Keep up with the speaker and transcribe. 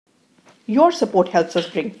Your support helps us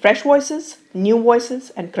bring fresh voices, new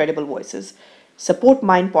voices, and credible voices. Support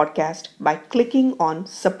Mind Podcast by clicking on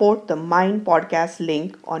Support the Mind Podcast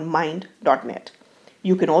link on mind.net.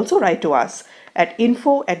 You can also write to us at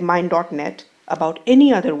info@mind.net about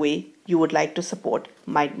any other way you would like to support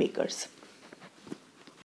Mind Makers.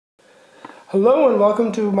 Hello and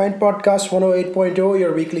welcome to Mind Podcast 108.0,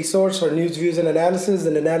 your weekly source for news, views and analysis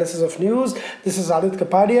of news. This is Aadit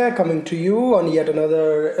Kapadia coming to you on yet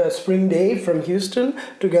another spring day from Houston,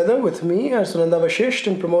 together with me, Sunanda, Vashisht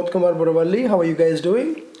and Pramod, Kumar, Buravalli. How are you guys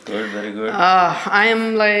doing? Good, very good. I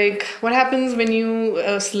am like, what happens when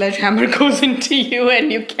a sledgehammer goes into you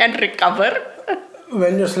and you can't recover?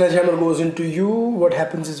 When your sledgehammer goes into you, what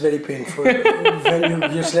happens is very painful.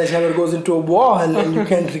 When your sledgehammer goes into a wall and you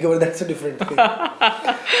can't recover, that's a different thing.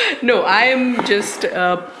 No, I am just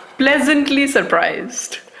pleasantly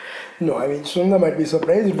surprised. No, I mean, Sunanda might be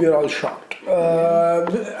surprised, we are all shocked.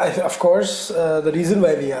 Of course, the reason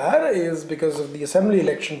why we are is because of the assembly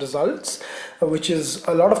election results, which is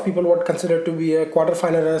a lot of people would consider to be a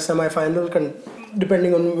quarterfinal and a semi-final,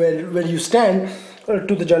 depending on where you stand.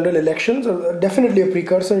 To the general elections, definitely a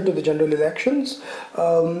precursor to the general elections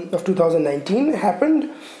of 2019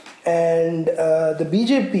 happened, and the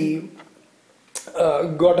BJP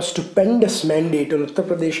got a stupendous mandate in Uttar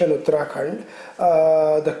Pradesh and Uttarakhand.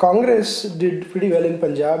 The Congress did pretty well in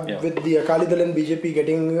Punjab, with the Akali Dal and BJP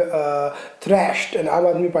getting thrashed, and Aam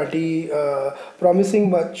Aadmi Party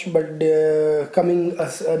promising much but coming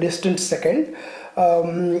a distant second.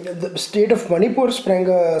 The state of Manipur sprang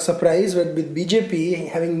a surprise with BJP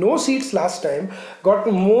having no seats last time, got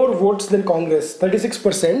more votes than Congress,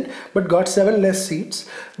 36%, but got 7 less seats.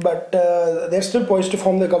 But they're still poised to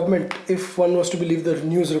form the government if one was to believe the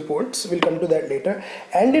news reports. We'll come to that later.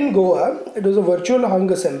 And in Goa, it was a virtual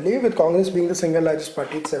hung assembly with Congress being the single largest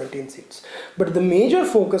party at 17 seats. But the major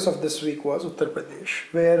focus of this week was Uttar Pradesh,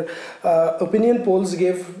 where opinion polls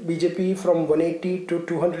gave BJP from 180 to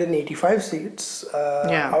 285 seats.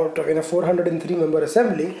 Out of in a 403 member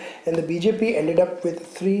assembly, and the BJP ended up with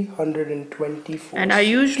 324. And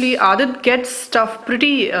Aadit gets stuff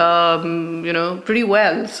pretty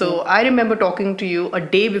well. So I remember talking to you a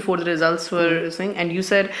day before the results were saying, and you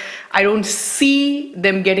said, I don't see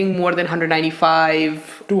them getting more than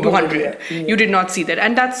 195, 200. Yeah. You did not see that,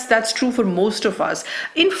 and that's true for most of us.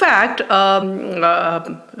 In fact,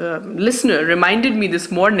 listener reminded me this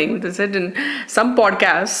morning. They said in some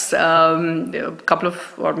podcasts, couple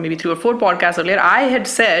of, or maybe 3 or 4 podcasts earlier, I had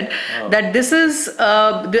said that this is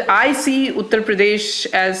I see Uttar Pradesh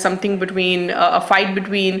as something between a fight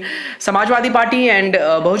between Samajwadi Party and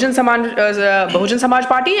Bahujan Samaj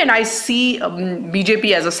Party, and I see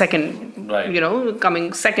BJP as a second,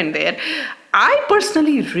 coming second there. I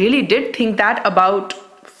personally really did think that about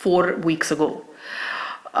 4 weeks ago.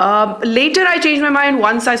 Later I changed my mind.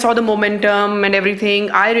 Once I saw the momentum and everything,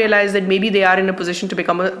 I realized that maybe they are in a position to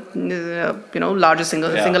become a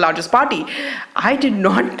single largest party. I did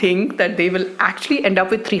not think that they will actually end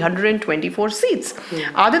up with 324 seats.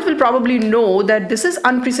 Aadit will probably know that this is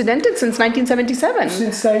unprecedented since 1977.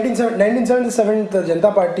 Since 1977, the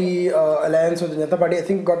Janata Party alliance with the Janata Party, I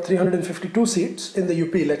think, got 352 seats in the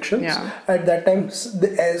UP elections at that time,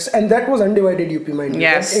 and that was undivided UP, mind you.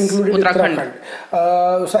 Yes, that included Uttarakhand.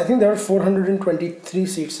 So I think there were 423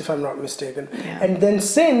 seats, if I'm not mistaken. Yeah. And then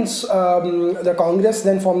since the Congress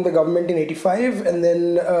then formed the government in 85, and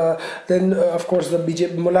then of course the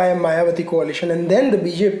BJP Mulayam Mayawati coalition, and then the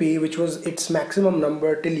BJP, which was its maximum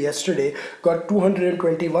number till yesterday, got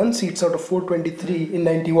 221 seats out of 423 in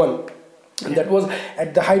 91. And that was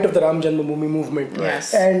at the height of the Ram Janmabhoomi movement,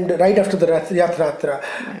 and right after the Rath Yatra.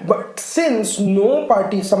 But since no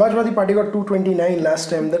party, Samajwadi Party got 229 last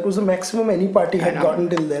time, that was the maximum any party had gotten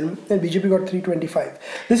till then, and BJP got 325.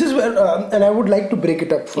 This is where, and I would like to break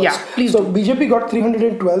it up first. Yeah, please. So BJP got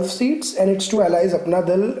 312 seats, and its 2 allies, Apna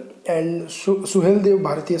Dal and Suhel Dev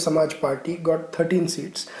Bharatiya Samaj Party, got 13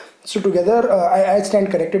 seats. So together, I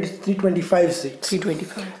stand corrected, it's 325 seats.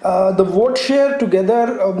 325. The vote share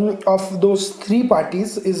together of those 3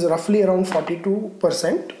 parties is roughly around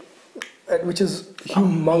 42%, which is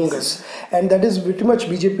humongous. And that is pretty much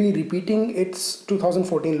BJP repeating its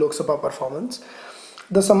 2014 Lok Sabha performance.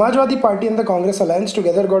 The Samajwadi Party and the Congress alliance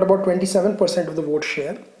together got about 27% of the vote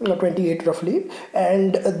share, 28 roughly,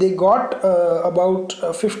 and they got about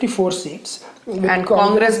 54 seats. And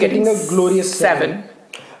Congress getting a glorious 7.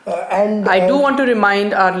 And I do want to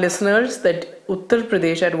remind our listeners that Uttar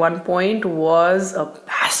Pradesh at one point was a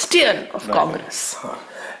bastion of Congress.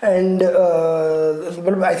 and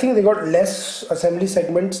well, I think they got less assembly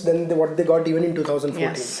segments than what they got even in 2014.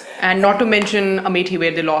 Yes, and not to mention Amethi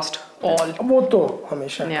where they lost all. वो तो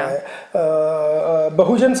हमेशा का है.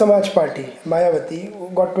 Bahujan Samaj Party Mayawati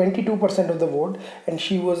got 22% of the vote and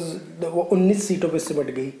she was 19 सीटों पे सिमट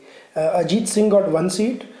गई. Ajit Singh got 1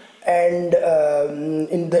 seat and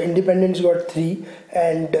in the independents got 3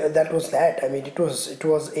 and that was that. I mean it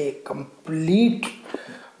was a complete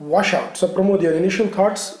washout. So Pramod, your initial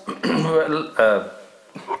thoughts? Well,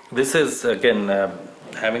 this is again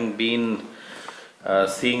having been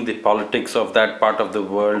seeing the politics of that part of the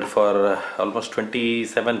world for almost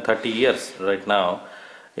 27-30 years right now.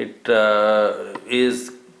 It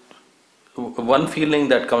is one feeling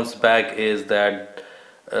that comes back is that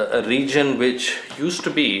a region which used to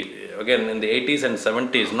be again in the 80s and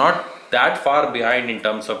 70s not that far behind in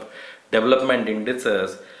terms of development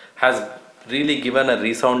indices has really given a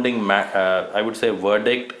resounding I would say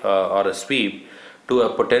verdict or a sweep to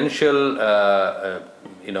a potential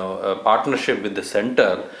partnership with the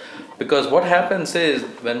center, because what happens is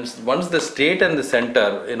once the state and the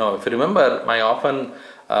center, if you remember my often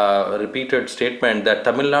repeated statement that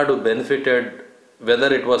Tamil Nadu benefited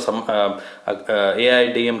whether it was some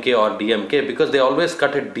AIDMK or DMK because they always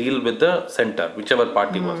cut a deal with the center, whichever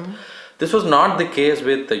party was. This was not the case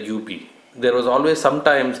with the UP. There was always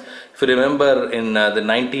sometimes, if you remember in the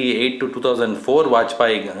 98 to 2004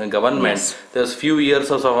 Vajpayee government, yes, there was few years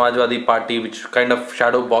of Samajwadi Party which kind of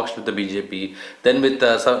shadow boxed with the BJP. Then with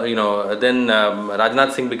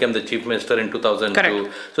Rajnath Singh became the chief minister in 2002.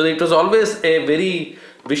 Correct. So it was always a very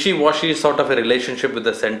wishy-washy sort of a relationship with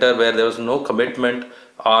the center where there was no commitment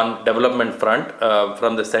on development front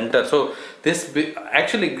from the center. So this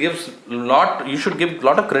actually gives you should give a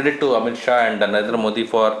lot of credit to Amit Shah and Narendra Modi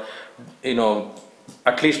for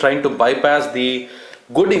at least trying to bypass the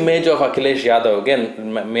good image of Akhilesh Yadav.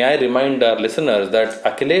 Again, may I remind our listeners that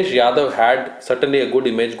Akhilesh Yadav had certainly a good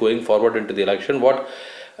image going forward into the election. What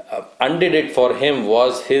undid it for him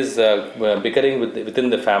was his bickering within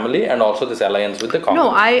the family and also this alliance with the Congress. No,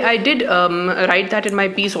 I did write that in my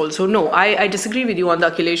piece also. No, I disagree with you on the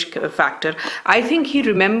Akhilesh factor. I think he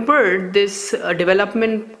remembered this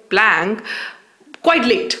development plank quite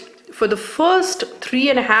late. For the first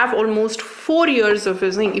 3.5, almost 4 years of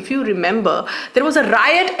his thing, if you remember, there was a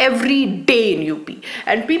riot every day in UP.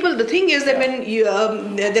 And the thing is that when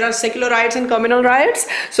there are secular riots and communal riots,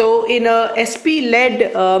 so in a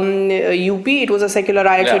SP-led UP, it was a secular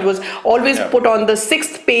riot, so it was always put on the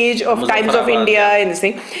 6th page of Times of India and this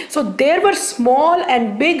thing. So there were small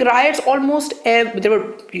and big riots almost, there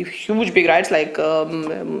were huge big riots like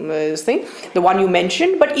this thing, the one you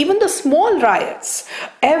mentioned, but even the small riots,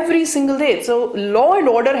 every single day. So law and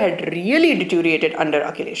order had really deteriorated under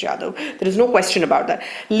Akhilesh Yadav. There is no question about that.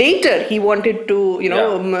 Later, he wanted to,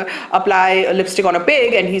 apply a lipstick on a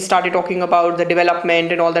pig, and he started talking about the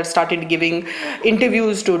development and all that, started giving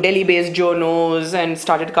interviews to Delhi-based journos and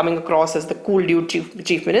started coming across as the cool dude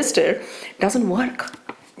chief minister. It doesn't work.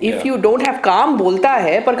 If you don't have काम बोलता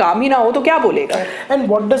है पर काम ही ना हो तो क्या बोलेगा? And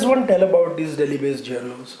what does one tell about these Delhi-based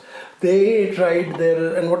journals? They tried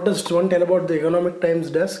and what does one tell about the Economic Times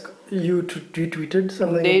desk? You tweeted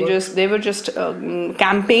something. They were just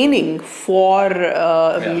campaigning for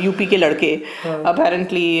UP के लड़के.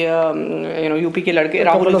 Apparently, UP के लड़के,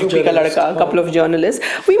 Rahul UP का लड़का, couple of journalists.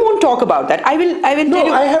 We won't talk about that. I will tell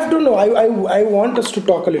you. I have to know. I want us to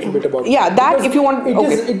talk a little bit about that. Yeah, that if you want.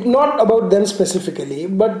 It's not about them specifically,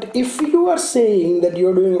 but if you are saying that you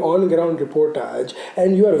are doing on-ground reportage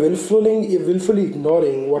and you are willfully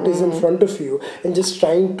ignoring what is in front of you and just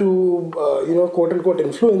trying to, quote unquote,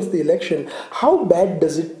 influence the election, how bad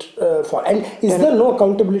does it fall? And is there no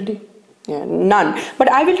accountability? Yeah, none.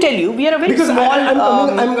 But I will tell you, we are a very small.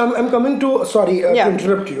 I'm coming to. Sorry to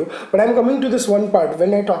interrupt you, but I'm coming to this one part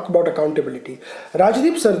when I talk about accountability.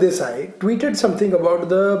 Rajdeep Sardesai tweeted something about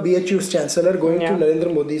the BHU's chancellor going to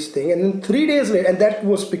Narendra Modi's thing, and then 3 days later, and that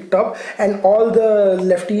was picked up, and all the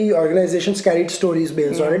lefty organizations carried stories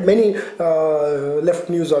based on it. Many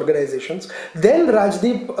left news organizations. Then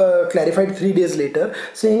Rajdeep clarified 3 days later,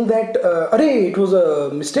 saying that it was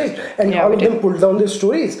a mistake, and all of them pulled down their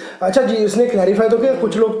stories. उसने clarify तो क्या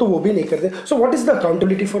कुछ लोग तो वो भी नहीं करते. So what is the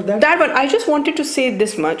accountability for that? That one, I just wanted to say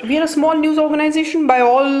this much. We are a small news organization by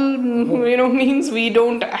all means. We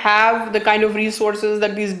don't have the kind of resources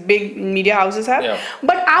that these big media houses have. Yeah.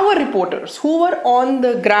 But our reporters who were on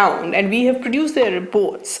the ground and we have produced their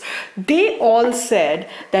reports, they all said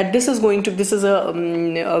that this is a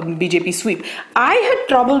BJP sweep. I had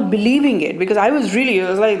trouble believing it because I was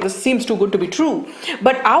like, this seems too good to be true.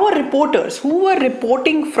 But our reporters who were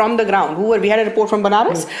reporting from the ground, ground. We had a report from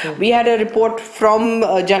Banaras. We had a report from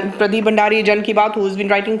Pradeep Bhandari, Jan Ki Baat, who has been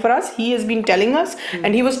writing for us. He has been telling us,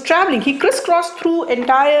 and he was traveling. He crisscrossed through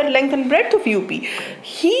entire length and breadth of UP.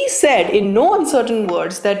 He said in no uncertain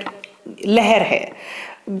words that leher hai.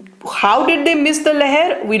 How did they miss the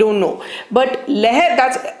leher? We don't know. But leher,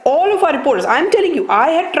 that's all of our reporters. I'm telling you, I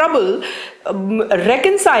had trouble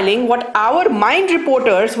reconciling what our mind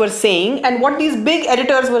reporters were saying and what these big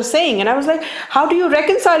editors were saying. And I was like, how do you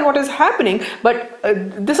reconcile what is happening? But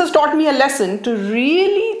this has taught me a lesson to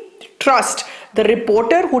really trust the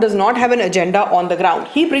reporter who does not have an agenda on the ground.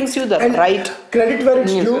 He brings you the right credit where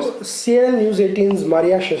it's due. CNN News 18's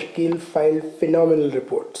Maria Shakil filed phenomenal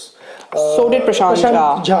reports. So did Prashant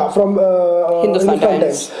Jha from Hindustan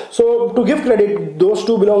Times. So to give credit, those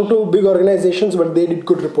two belong to big organizations, but they did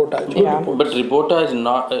good reportage. But reportage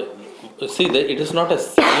not it is not a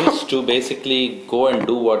science to basically go and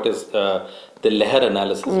do what is the leher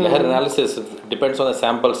analysis. Leher analysis depends on the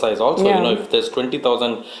sample size also. If there's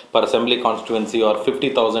 20,000 per assembly constituency or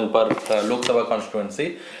 50,000 per Lok Sabha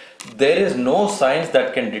constituency, there is no science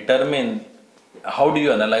that can determine how do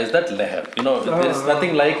you analyze that leher. There's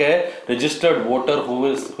nothing like a registered voter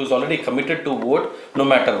who's already committed to vote no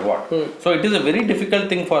matter what. So it is a very difficult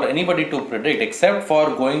thing for anybody to predict, except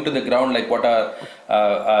for going to the ground like what our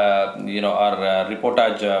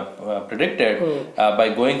reportage predicted, by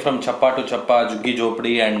going from chappa to chappa, juggi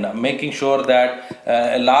jhopdi, and making sure that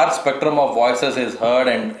a large spectrum of voices is heard,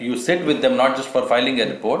 and you sit with them not just for filing a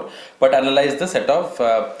report but analyze the set of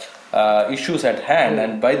issues at hand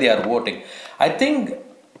and why they are voting. I think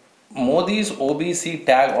Modi's OBC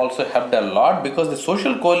tag also helped a lot, because the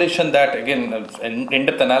social coalition that, again,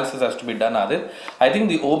 in-depth analysis has to be done, Adit. I think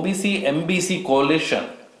the OBC MBC coalition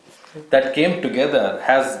that came together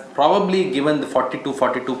has probably given the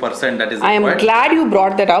 42% that is required. I am glad you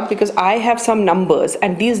brought that up, because I have some numbers,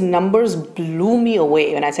 and these numbers blew me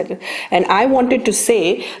away when I said it. And I wanted to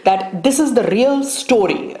say that this is the real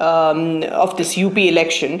story of this UP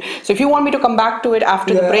election. So if you want me to come back to it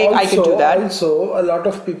after the break, I can do that. Also, a lot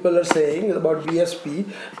of people are saying about BSP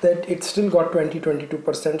that it still got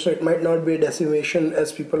 20-22%, so it might not be a decimation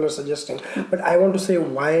as people are suggesting. But I want to say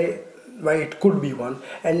why it could be one,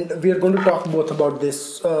 and we are going to talk both about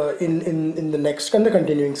this in the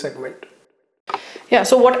continuing segment. Yeah,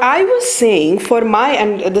 so what I was saying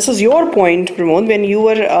and this is your point, Pramod, when you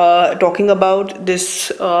were talking about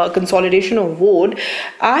this consolidation of vote,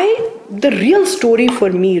 the real story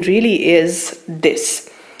for me really is this.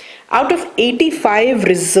 Out of 85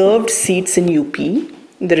 reserved seats in UP,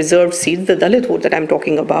 the reserved seats, the Dalit vote that I'm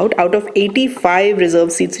talking about, out of 85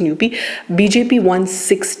 reserved seats in UP, BJP won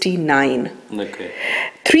 69. Okay.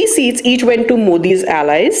 3 seats each went to Modi's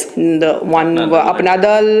allies. The one were Apna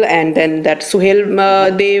Dal, and then that Suhel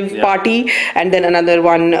Dev party, and then another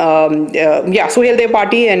one, Suhel Dev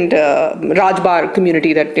party and Rajbar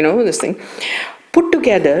community, that, this thing. Put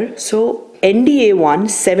together, so NDA won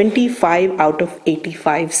 75 out of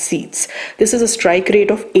 85 seats. This is a strike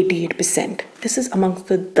rate of 88%. This is amongst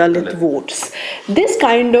the Dalit votes. This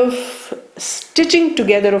kind of stitching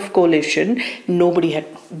together of coalition, nobody had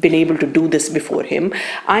been able to do this before him.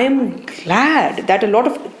 I am glad that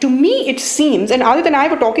to me it seems, and Aadit and I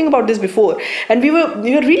were talking about this before, and we were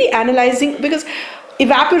really analyzing, because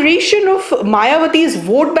evaporation of Mayawati's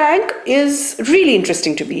vote bank is really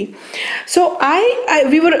interesting to me. So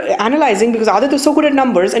we were analyzing, because Aadit was so good at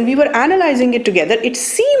numbers, and we were analyzing it together. It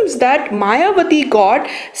seems that Mayawati got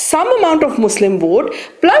some amount of Muslim vote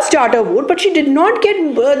plus Jata vote, but she did not get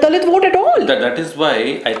Dalit vote at all. That is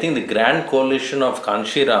why I think the grand coalition of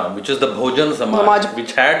Kanshiram, which is the Bhojan Samaj,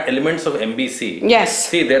 which had elements of MBC. Yes.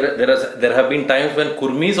 See, there have been times when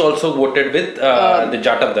Kurmis also voted with the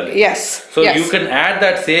Jata Dalit. Yes. So you can add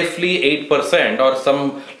that safely 8% or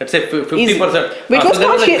some, let's say 50%. Which was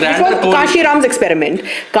Kanshiram's experiment.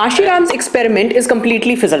 Kanshiram's experiment is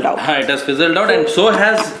completely fizzled out. It has fizzled out, and so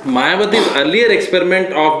has Mayawati's earlier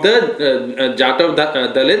experiment of the Jata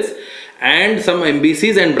Dalits and some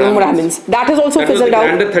MBCs and Brahmins. That has also fizzled out.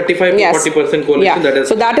 Under 35 to 40% coalition.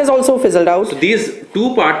 So that has also fizzled out. So these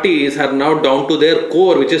two parties are now down to their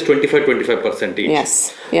core, which is 25% each.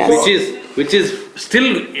 Yes. Which is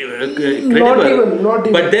still credible. Not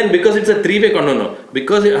even. But then, because it's a three-way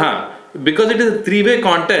because it is a three-way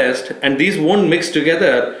contest and these won't mix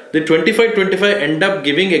together, the 25-25 end up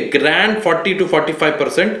giving a grand 40 to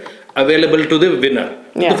 45% available to the winner.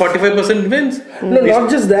 Yes. The 45% wins. No, not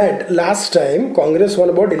just that. Last time, Congress won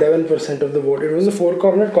about 11% of the vote. It was a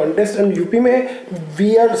four-corner contest, and UP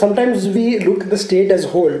में sometimes we look at the state as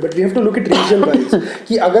whole, but we have to look at region-wise.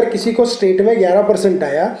 कि अगर किसी को state में 11%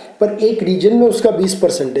 आया, पर एक region में उसका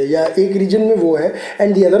 20% है, या एक region में वो है,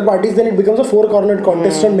 and the other parties, then it becomes a four-cornered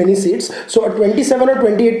contest on many seats. So a 27 or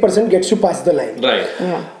 28% gets you past the line. Right.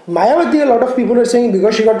 Yeah. Mayawati, a lot of people are saying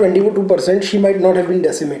because she got 22%, she might not have been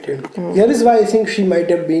decimated. Here is why I think she might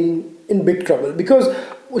have been in big trouble, because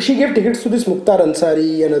she gave tickets to this Mukhtar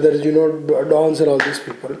Ansari and others, Dons and all these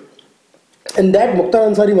people. And that Mukhtar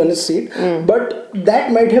Ansari won his seat, but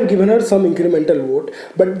that might have given her some incremental vote.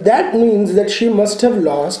 But that means that she must have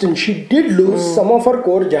lost, and she did lose some of her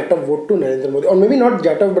core Jatav vote to Narendra Modi. Or maybe not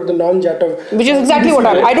Jatav, but the non-Jatav. Which is exactly what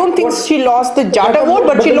I don't think she lost the Jatav vote,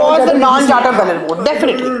 but she lost the non-Jatav Dalit vote.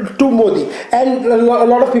 Definitely. To Modi. And a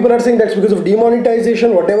lot of people are saying that's because of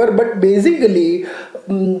demonetization, whatever. But basically,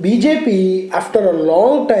 BJP, after a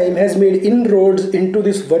long time, has made inroads into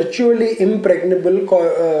this virtually impregnable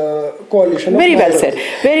coalition. Very well said.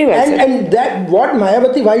 Very well said. And that what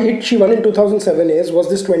Mayawati, why she won in 2007 was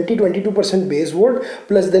this 22% base vote,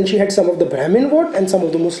 plus then she had some of the Brahmin vote and some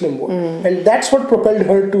of the Muslim vote. And that's what propelled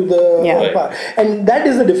her to the power. And that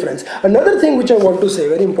is the difference. Another thing which I want to say,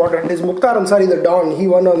 very important, is Mukhtar Ansari, the Don, he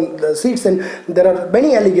won on the seats, and there are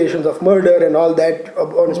many allegations of murder and all that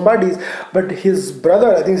on his parties, but his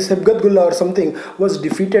brother, I think Sabgat Gullah or something, was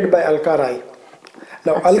defeated by Alka Rai.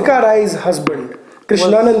 Now, Alka Rai's husband,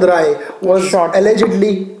 Krishnanand Rai, was shot.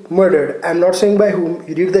 Allegedly murdered. I'm not saying by whom.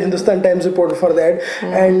 You read the Hindustan Times report for that,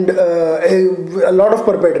 and a lot of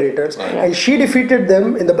perpetrators. And she defeated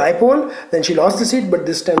them in the bypoll. Then she lost the seat, but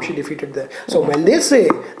this time she defeated them. So when they say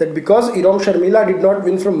that because Irom Sharmila did not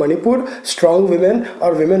win from Manipur, strong women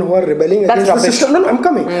or women who are rebelling against the system, no, I'm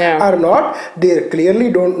coming, are not. They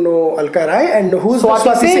clearly don't know Alka Rai and who's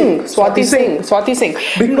Swati Singh.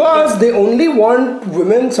 Because they only want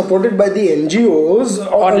women supported by the NGOs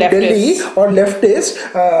or Delhi or leftists.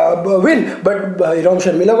 Win, but Ram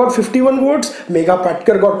Sharmila got 51 votes, Megha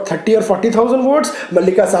Patkar got 30 or 40,000 votes,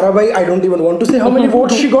 Mallika Sarabhai, I don't even want to say how many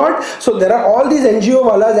votes she got. So there are all these NGO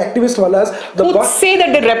walas, activist walas who say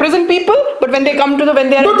that they represent people, but when they come to when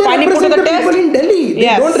they are finally put to the test, people in Delhi, they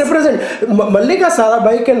don't represent. Mallika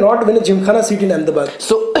Sarabhai cannot win a Gymkhana seat in Ahmedabad.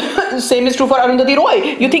 So same is true for Arundhati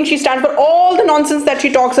Roy. You think she stands for all the nonsense that she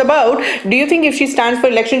talks about? Do you think if she stands for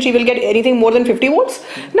election she will get anything more than 50 votes?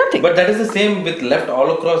 Nothing. But that is the same with left all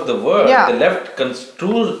across the world. The left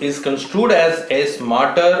is construed as a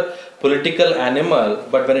smarter political animal,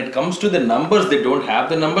 but when it comes to the numbers, they don't have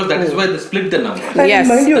the numbers. That is why they split the numbers. And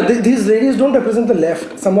mind you, these ladies don't represent the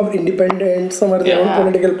left. Some are independent, some are their own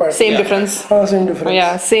political party. Same difference. Same difference.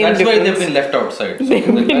 Yeah, same That's difference. why they've been left outside.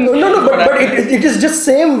 But it is just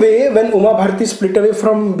same way when Uma Bharti split away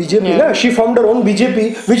from BJP. Na? She formed her own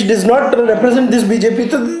BJP, which does not represent this BJP.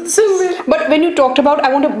 So same way. But when you talked about,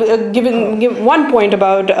 I want to give one point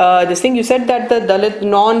about this thing. You said that the Dalit,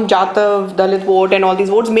 non-Jatav Dalit vote and all these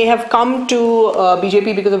votes may have come to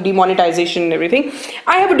BJP because of demonetization and everything.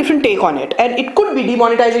 I have a different take on it, and it could be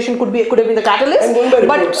demonetization, could have been the catalyst. And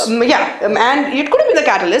it could have been the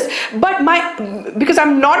catalyst. But because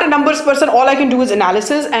I'm not a numbers person, all I can do is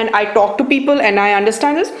analysis, and I talk to people and I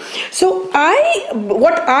understand this. So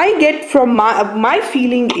what I get from my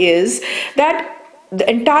feeling is that the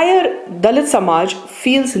entire Dalit Samaj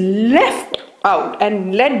feels left out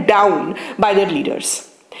and let down by their leaders.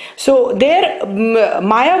 So there,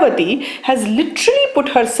 Mayawati has literally put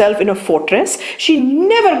herself in a fortress. She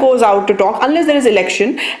never goes out to talk unless there is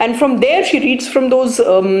election, and from there she reads from those,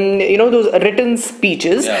 those written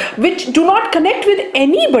speeches, which do not connect with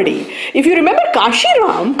anybody. If you remember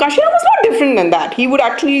Kashiram was not different than that. He would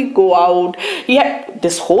actually go out. He had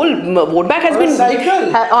this whole vote bank has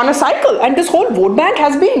been on a cycle, and this whole vote bank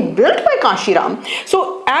has been built by Kashiram.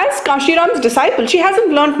 So as Kashiram's disciple, she hasn't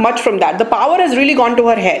learned much from that. The power has really gone to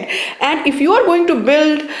her head. And if you are going to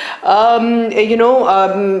build,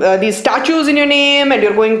 these statues in your name, and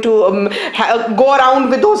you're going to go around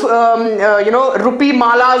with those, rupee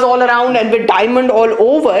malas all around and with diamond all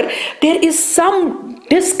over, there is some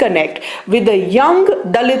disconnect with the young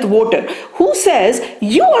Dalit voter who says,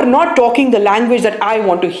 you are not talking the language that I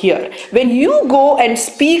want to hear. When you go and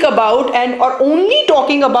speak about and are only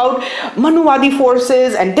talking about Manuvadi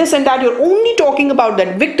forces and this and that, you're only talking about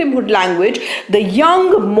that victimhood language, the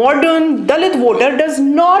young modern Dalit voter does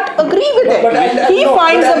not agree with it. He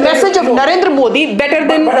finds the message of Narendra Modi better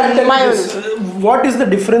than Mayawati. What is the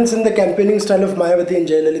difference in the campaigning style of Mayawati and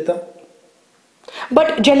Jayalalitha?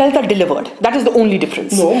 But Jayalalitha delivered. That is the only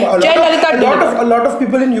difference. No, a lot of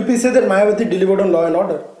people in UP say that Mayawati delivered on law and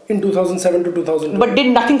order. in 2007 to 2012. But did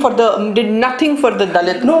nothing for the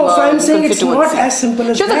Dalit. No, so I'm saying it's not constituency. as simple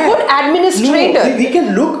as She was that. a good administrator.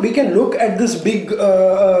 No, we can look at this big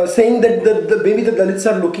saying that maybe the Dalits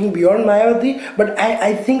are looking beyond Mayawati, but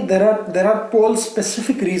I think there are poll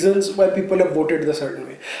specific reasons why people have voted the certain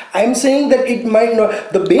way. I'm saying that it might not.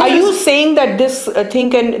 Are you saying that this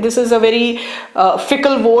this is a very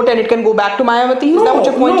fickle vote and it can go back to Mayawati? Is that what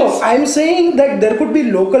your point is? I'm saying that there could be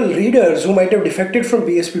local leaders who might have defected from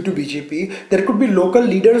BSP to BJP. There could be local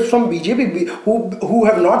leaders from BJP who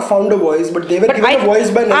have not found a voice, but they were given a voice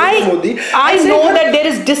by Narendra Modi. I know that there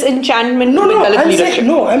is disenchantment with Dalit leadership.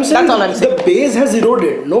 I'm saying that's all I'm saying. The base has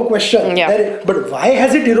eroded, no question. Yeah. But why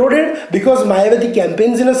has it eroded? Because Mayawati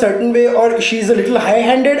campaigns in a certain way, or she's a little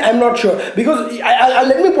high-handed. I'm not sure. Because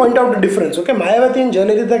let me point out the difference. Okay, Mayawati and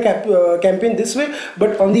Jayalalitha campaign this way,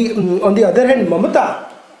 but on the other hand, Mamata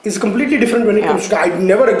is completely different when it comes to. I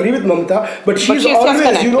never agree with Mamata, but she's always,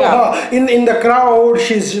 in the crowd,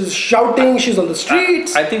 she's shouting, she's on the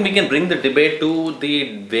streets. I think we can bring the debate to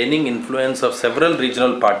the waning influence of several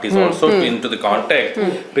regional parties also into the context,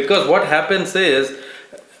 because what happens is,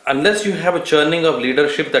 unless you have a churning of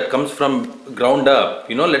leadership that comes from ground up,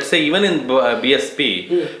 let's say even in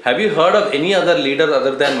BSP, have you heard of any other leader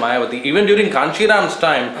other than Mayawati? Even during Kanchiram's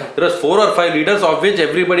time, there was 4 or 5 leaders, of which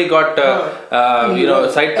everybody got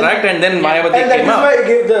sidetracked, and then Mayawati came up. And that is why I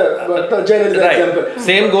gave the Jayalalitha example.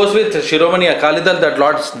 Same goes with Shiromani Akali Dal that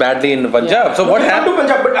lost badly in Punjab. So what happened?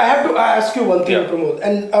 Punjab, but I have to ask you one thing, Pramod.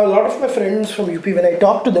 And a lot of my friends from UP, when I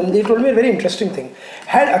talked to them, they told me a very interesting thing.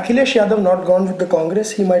 Had Akhilesh Yadav not gone with the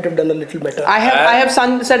Congress, he might have done a little better. I have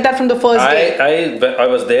said that from the first day. I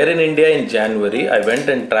was there in India in January. I went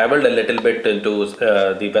and travelled a little bit into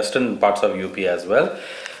the western parts of UP as well.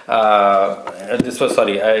 This was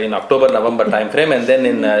in October-November time frame, and then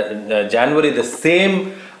in January the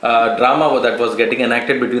same drama that was getting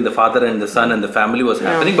enacted between the father and the son and the family was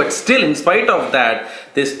happening, but still, in spite of that,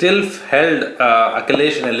 they still held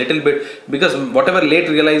Akhilesh in a little bit, because whatever late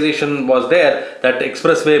realization was there, that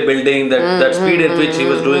expressway building, that speed at which he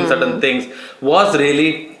was doing certain things was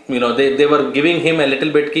really, they were giving him a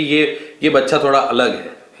little bit ki ye bachcha thoda alag hai.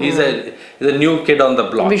 He's a new kid on the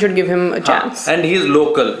block. We should give him a chance. And he's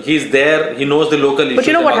local. He's there. He knows the local issues. But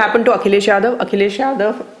you know what happened to Akhilesh Yadav? Akhilesh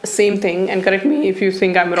Yadav, same thing. And correct me if you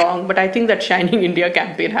think I'm wrong, but I think that Shining India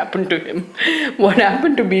campaign happened to him. What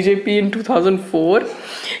happened to BJP in 2004?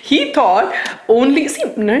 He thought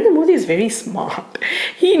Narendra Modi is very smart.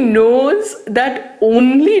 He knows that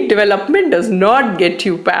only development does not get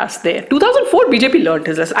you past there. 2004, BJP learned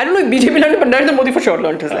his lesson. I don't know if BJP learned it, but Narendra Modi for sure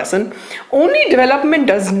learned his lesson. Only development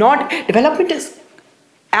is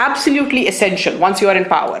absolutely essential once you are in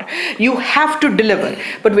power. You have to deliver.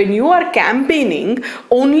 But when you are campaigning,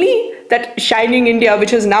 only that Shining India,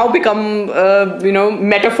 which has now become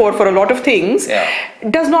metaphor for a lot of things,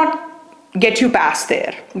 does not get you past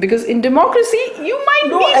there. Because in democracy, you might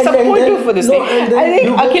need support for this thing. I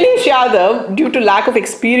think Akhilesh Yadav, due to lack of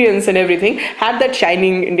experience and everything, had that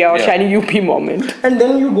Shining India or Shining UP moment. And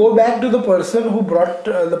then you go back to the person who brought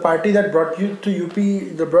the party that brought you to UP,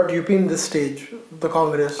 that brought UP in this stage, the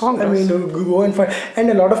Congress. I mean, go and find. And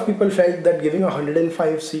a lot of people felt that giving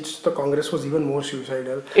 105 seats to the Congress was even more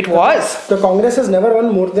suicidal. It was. The Congress has never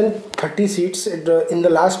won more than 30 seats in the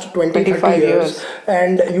last 30 years.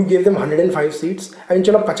 And you gave them 105 seats. I mean,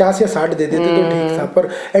 चलो 50 या 60 दे देते तो ठीक था,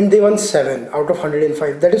 पर and they won 7 out of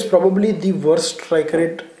 105. That is probably the worst strike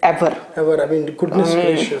rate ever. I mean, goodness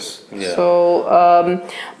gracious. Yeah. So,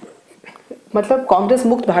 मतलब कांग्रेस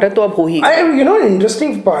मुक्त भारत तो अब हो ही. An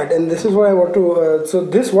interesting part, and this is what I want to.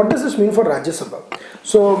 What does this mean for Rajya Sabha?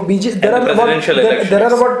 So there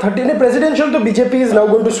are about 30 presidential. So BJP is now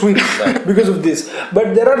going to sweep because of this.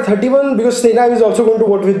 But there are 31 because Sena is also going to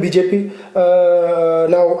vote with BJP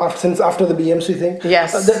now after the BMC thing.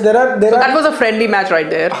 Yes. That was a friendly match right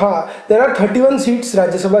there. There are 31 seats,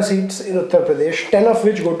 Rajya Sabha seats in Uttar Pradesh, 10 of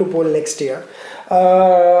which go to poll next year.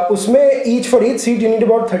 For each seat you need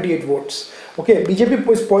about 38 votes. Okay, BJP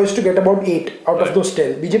is poised to get about 8 out of those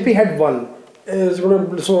 10. BJP had 1.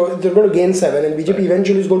 So they're going to gain 7, and BJP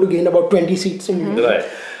eventually is going to gain about 20 seats in UP. Right.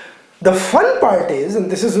 The fun part is,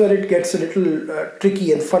 and this is where it gets a little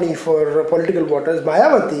tricky and funny for political voters,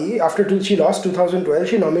 Mayawati, after she lost 2012,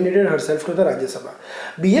 she nominated herself to the Rajya Sabha.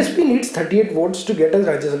 BSP needs 38 votes to get a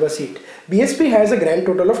Rajya Sabha seat. BSP has a grand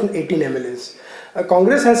total of 18 MLAs.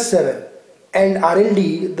 Congress has 7. And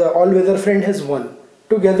RLD, the all-weather friend, has 1.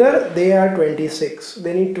 Together, they are 26.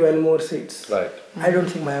 They need 12 more seats. Right. I don't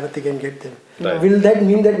think Mayawati can get them. Right. Will that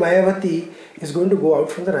mean that Mayawati is going to go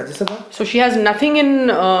out from the Rajya Sabha? So she has nothing in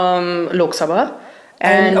Lok Sabha,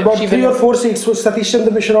 And about she 3 will- or 4 seats was Satish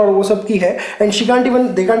Chandra Mishra और वो सब की है, and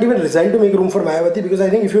they can't even resign to make room for Mayawati, because I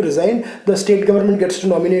think if you resign, the state government gets to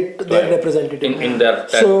nominate their Right. representative. In their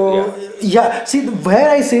So see, where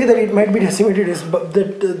I say that it might be decimated is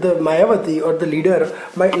that the Mayawati or the leader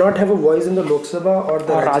might not have a voice in the Lok Sabha or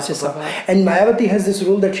the Rajya Sabha, and Mayawati has this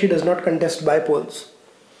rule that she does not contest by polls.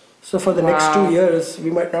 So for the next 2 years, we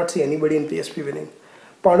might not see anybody in PSP winning.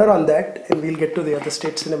 Ponder on that, and we'll get to the other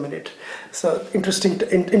states in a minute. So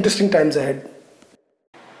interesting times ahead.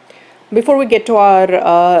 Before we get to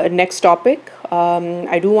our next topic,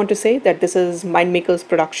 I do want to say that this is Mindmakers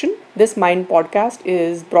production. This Mind podcast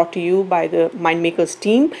is brought to you by the Mindmakers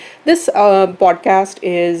team. This podcast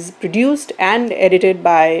is produced and edited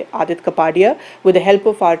by Aadit Kapadia with the help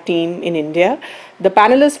of our team in India. The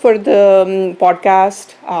panelists for the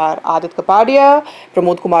podcast are Aadit Kapadia,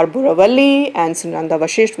 Pramod Kumar Buravalli, and Sunanda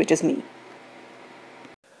Vashisht, which is me.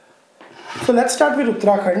 So let's start with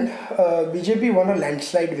Uttarakhand. BJP won a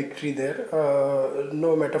landslide victory there.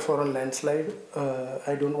 No metaphor on landslide.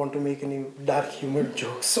 I don't want to make any dark humor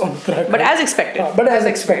jokes on Uttarakhand. But as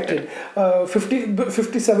expected.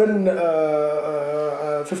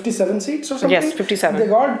 57 seats or something? Yes, 57. They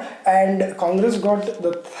got, and Congress got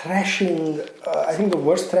the thrashing, I think the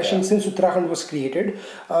worst thrashing since Uttarakhand was created.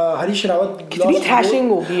 Harish Rawat कितनी thrashing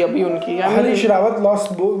होगी अभी उनकी? Harish Rawat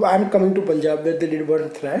lost both. I'm coming to Punjab where they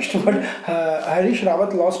weren't thrashed, but Harish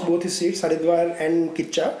Rawat lost both his seats, Haridwar and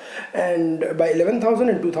Kitcha, and by 11,000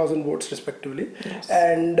 and 2,000 votes respectively. Yes.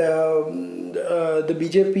 And the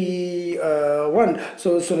BJP won.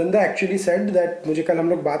 So Sunanda actually said that मुझे कल हम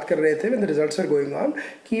लोग बात कर रहे थे when the results were going on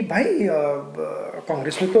कि भाई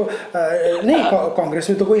कांग्रेस में तो नहीं कांग्रेस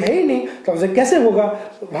में तो कोई है ही नहीं, तो उसे कैसे होगा,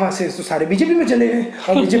 वहाँ से तो सारे बीजेपी में चले गए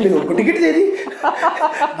और बीजेपी ने उनको टिकट दे दी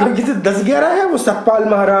क्योंकि 10-11 है वो Satpal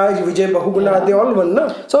Maharaj Vijay Bahuguna they all won ना.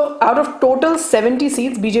 So out of total 70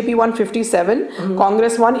 seats, BJP won 57,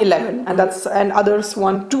 Congress won 11, and others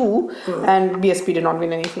won 2, and BSP did not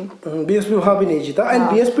win anything. BSP वहाँ भी नहीं जीता, and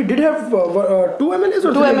BSP did have 2 MLAs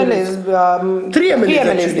or 2 MLAs, 3 MLAs MLAs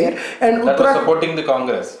actually, there. and that was supporting the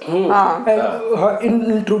Congress.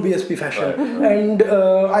 In true BSP fashion, and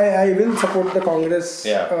I will support the Congress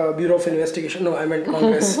Bureau of Investigation. No, I meant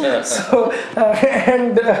Congress. So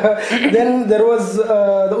then there was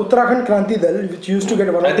the Uttarakhand Kranti Dal, which used to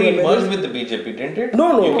get one. I think it merged with the BJP, didn't it?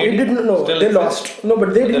 No, it didn't. No, they lost. No,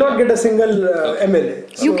 but they did not get a single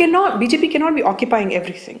MLA. So, BJP cannot be occupying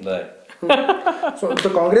everything. Right. So the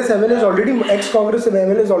Congress MLA is ex-Congress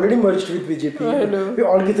MLA is already merged with BJP. I know.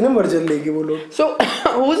 और कितने merger लेंगे वो लोग? So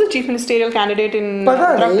who was the chief ministerial candidate in?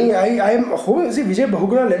 पता नहीं. I am hoping. See, Vijay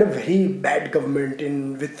Bahuguna led a very bad government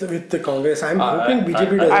with the Congress. I am hoping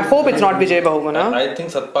BJP does. I hope it's not Vijay Bahuguna. I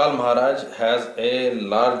think Satpal Maharaj has a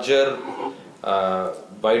larger,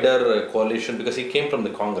 wider coalition because he came from the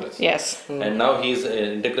Congress. Yes. And now he's an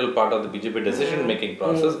integral part of the BJP decision-making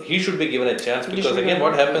process. He should be given a chance because again,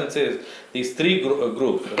 what happens is these three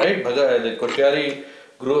groups, right? The Koshyari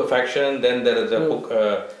group faction, then there is a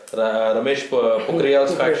Ramesh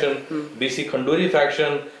Pokhriyal's faction, BC Khanduri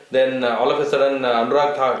faction, then all of a sudden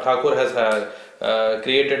Anurag Thakur has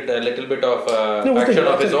created a little bit of faction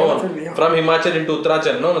of his own from Himachal into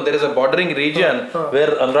Uttarakhand. No, there is a bordering region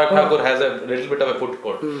where Anurag Thakur has a little bit of a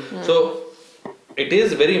foothold. So it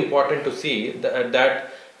is very important to see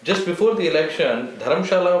that just before the election,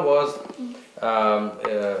 Dharamshala was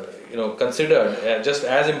considered just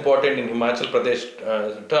as important in Himachal Pradesh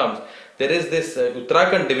terms. There is this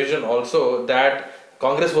Uttarakhand division also that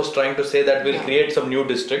Congress was trying to say that will create some new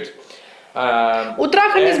districts.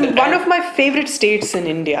 Uttarakhand is one of my favorite states in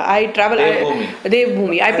India. I travel.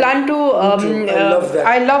 Devbhoomi. I plan to.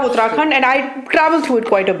 I love Uttarakhand, and I travel through it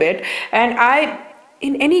quite a bit. And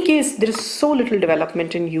in any case, there is so little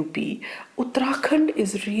development in UP. Uttarakhand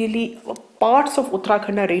is really, parts of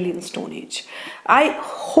Uttarakhand are really in Stone Age.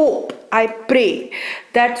 I pray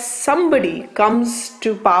that somebody comes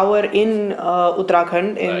to power in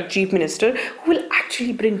Uttarakhand, in Chief Minister, who will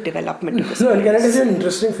actually bring development to this. No, can I tell you an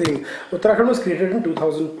interesting thing? Uttarakhand was created in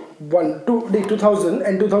 2000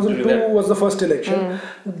 and 2002 was the first election.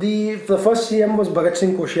 The first CM was Bhagat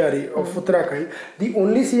Singh Koshyari of Uttarakhand. The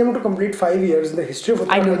only CM to complete 5 years in the history of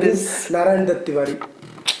Uttarakhand is Narayan Dutt Tiwari.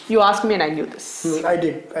 You asked me and I knew this. I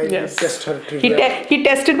did test her trivia. He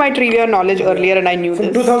tested my trivia knowledge earlier and I knew From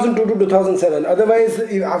this. 2002 to 2007. Otherwise,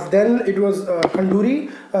 then it was Khanduri,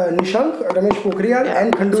 Nishank, Ramesh Pokhriyal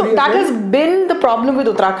and Khanduri. So that has been the problem with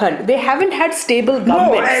Uttarakhand. They haven't had stable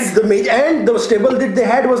governments. No, and the stable that they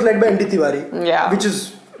had was led by ND Tiwari. Yeah. Which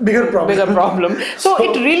is bigger problem. So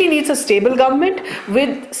it really needs a stable government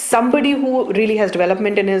with somebody who really has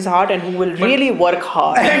development in his heart and who will really work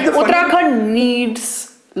hard. Uttarakhand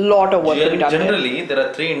needs lot of work to be done. Generally, there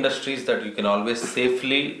are 3 industries that you can always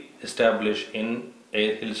safely establish in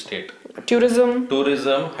a hill state. Tourism,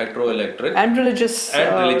 hydroelectric, and religious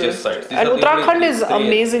sites. And Uttarakhand is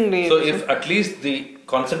amazingly. So if at least the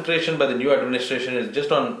concentration by the new administration is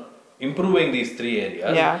just on improving these 3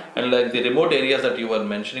 areas, and like the remote areas that you were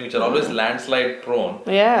mentioning, which are always landslide prone,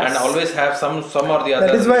 and always have some or the other.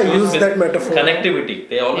 That is why I use that metaphor. Connectivity.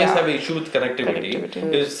 They always have an issue with connectivity.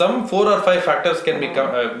 If some 4 or 5 factors can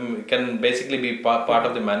can basically be part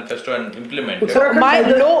of the manifesto and implemented. My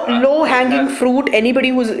low hanging fruit. Anybody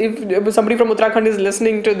if somebody from Uttarakhand is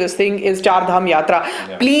listening to this thing is Char Dham Yatra.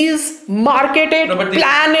 Please market it,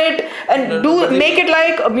 plan it, and make it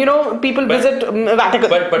like people visit Vatican.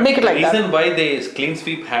 Make it like the reason why the clean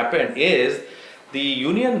sweep happened is the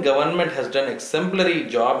union government has done exemplary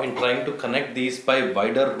job in trying to connect these by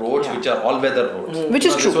wider roads, which are all-weather roads. Which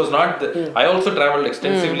is true. This was not. I also travelled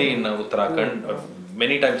extensively in Uttarakhand.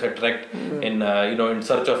 Many times I trekked in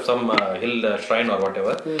search of some hill shrine or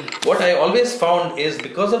whatever. What I always found is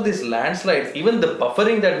because of these landslides, even the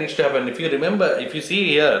buffering that needs to happen. If you remember, if you see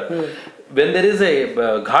here, when there is a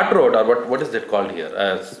ghat road or what is that called here?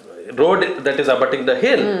 Road that is abutting the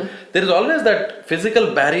hill, there is always that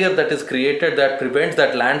physical barrier that is created that prevents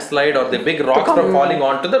that landslide or the big rocks from falling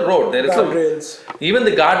onto the road. There is guardrails. Even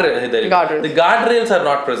the guardrails are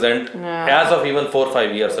not present as of even 4 or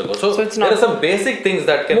 5 years ago. So there are some basic things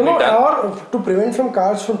that can be done. Or to prevent from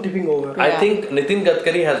cars from tipping over. I think Nitin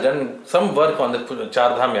Gadkari has done some work on the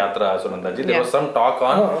Char Dham Yatra, Sunanda ji. There was some talk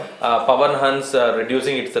on Pawan Hans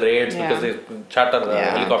reducing its rates because they charter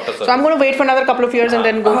helicopters. So I'm going to wait for another couple of years and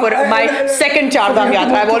then go for my second Char Dham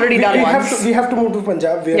Yatra. I've already done once. We have to move to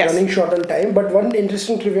Punjab. We are running short on time. But one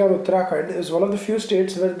interesting trivia on Uttarakhand is one of the few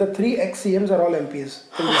states where the 3 ex-CMs are all MPs.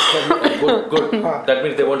 Good. That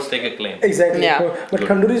means they won't stake a claim. Exactly. But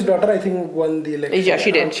Khanduri's daughter, I think, won the election. Yeah,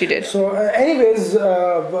 she did. So, anyways,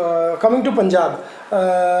 coming to Punjab,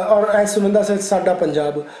 or as Sunanda said, Sada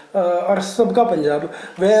Punjab, or Sabka Punjab,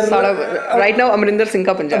 where right now Amarinder Singh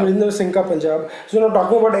ka Punjab. So, now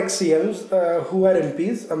talking about ex-CMs who are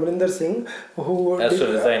MPs, Amarinder Singh, who has to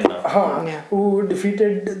resign now. Who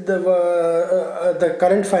defeated the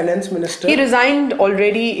current finance minister. He resigned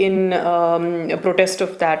already in a protest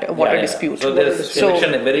of that water dispute. So there is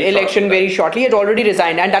election very shortly. He had already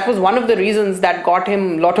resigned, and that was one of the reasons that got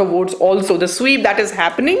him a lot of votes. Also, the sweep that is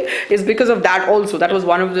happening is because of that. Also, that was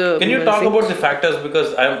one of the. Can you talk about the factors,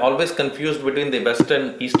 because I am always confused between the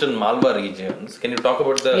western, eastern Malwa regions. Can you talk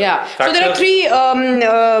about the factors? So there are 3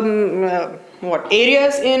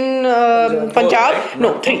 areas in Punjab? Right?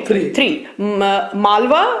 No, three.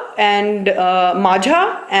 Malwa and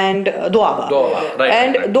Majha and Doaba. Right.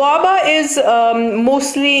 And Doaba is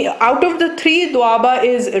mostly, out of the 3, Doaba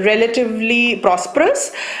is relatively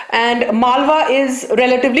prosperous and Malwa is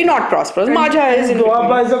relatively not prosperous. Majha is in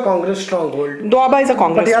Doaba is a Congress stronghold.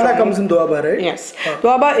 Patiala comes in Doaba, right? Yes.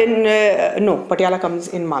 Doaba Patiala comes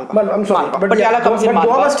in Malwa. I'm sorry. But Patiala comes in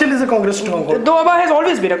Malwa. Doaba still is a Congress stronghold. Doaba has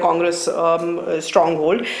always been a Congress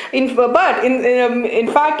stronghold. In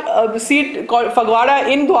fact, the seat called Fagwara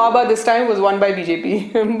in Doaba this time was won by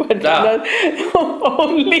BJP. But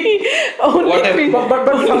only But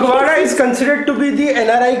Fagwara is considered to be the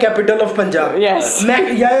NRI capital of Punjab. Yes.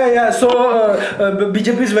 So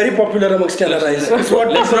BJP is very popular amongst NRIs. Let's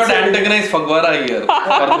not antagonize Fagwara here for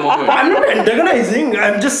the moment. I'm not antagonizing.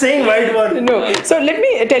 I'm just saying right one. No. So let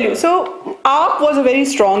me tell you. So AAP was a very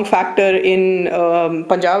strong factor in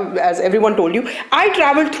Punjab, as everyone told you. I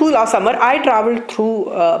travelled through last summer. I travelled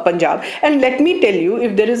through Punjab, and let me tell you,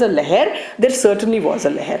 if there is a leher, there certainly was a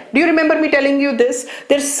leher. Do you remember me telling you this?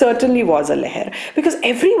 There certainly was a leher, because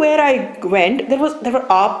everywhere I went, there were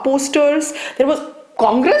AAP posters.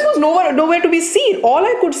 Congress was nowhere to be seen. All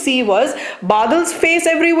I could see was Badal's face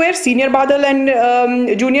everywhere, Senior Badal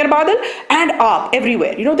and Junior Badal, and AAP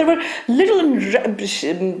everywhere. There were little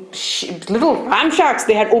ramshacks.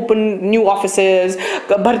 They had opened new offices.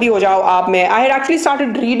 Bharti ho jao AAP mein. I had actually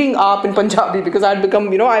started reading AAP in Punjabi because I had become,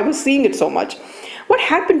 I was seeing it so much. What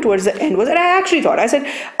happened towards the end was, and I actually thought, I said,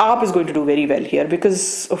 AAP is going to do very well here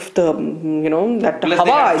because of the, that Plus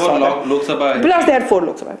Hawa I saw. Plus they had 4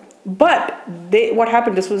 Lok Sabha. But what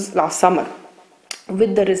happened, this was last summer.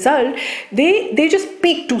 With the result, they just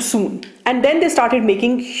peaked too soon. And then they started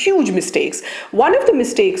making huge mistakes. One of the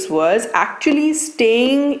mistakes was actually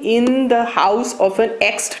staying in the house of an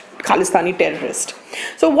Khalistani terrorist.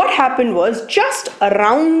 So what happened was, just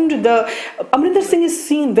around Amrinder Singh is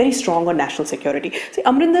seen very strong on national security. See,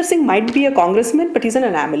 Amrinder Singh might be a congressman, but he's an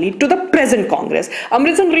anomaly to the present Congress.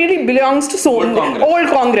 Amrinder Singh really belongs to old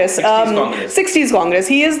Congress, 60s Congress.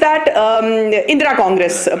 He is that Indira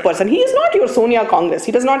Congress person. He is not your Sonia Congress.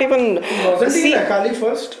 He does not even Wasn't he Akali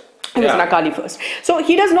first? He was an Akali first. So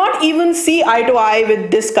he does not even see eye to eye with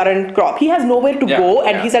this current crop. He has nowhere to go,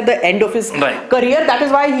 and he's at the end of his career. That is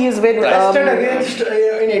why he is with... against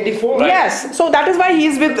in 84. Yes. So that is why he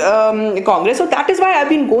is with Congress. So that is why I've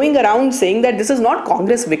been going around saying that this is not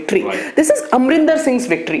Congress victory. This is Amrinder Singh's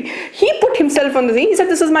victory. He put himself on the thing. He said,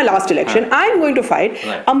 this is my last election. I'm going to fight.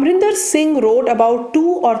 Amrinder Singh wrote about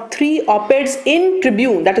 2 or 3 op-eds in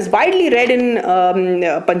Tribune, that is widely read in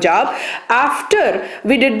Punjab, after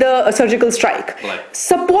we did the surgical strike,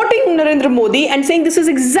 supporting Narendra Modi and saying this is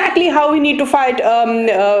exactly how we need to fight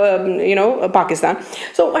Pakistan.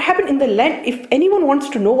 So what happened in the land, if anyone wants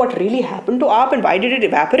to know what really happened to AAP and why did it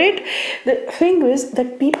evaporate, the thing is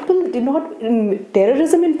that people did not,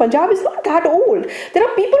 terrorism in Punjab is not that old. There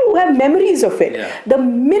are people who have memories of it. The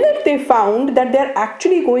minute they found that they're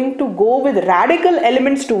actually going to go with radical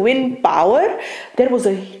elements to win power, there was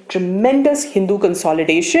a tremendous Hindu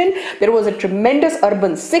consolidation. There was a tremendous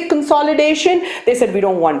urban Sikh consolidation. They said, we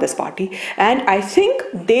don't want this party. And I think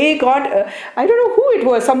they got, I don't know who it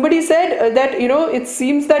was. Somebody said that, it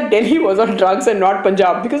seems that Delhi was on drugs and not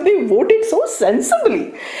Punjab, because they voted so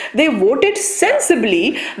sensibly. They voted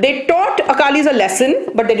sensibly. They taught Akalis a lesson,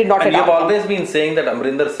 but they did not. And you've always been saying that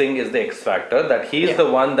Amrinder Singh is the X factor, that he is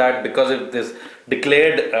the one that, because of this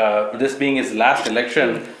declared this being his last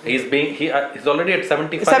election, he's already at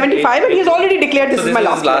 75 and he's already declared this is my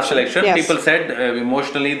last election. People said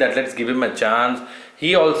emotionally that let's give him a chance.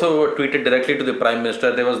 He also tweeted directly to the Prime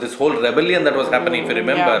Minister. There was this whole rebellion that was happening, if you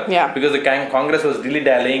remember, because the Congress was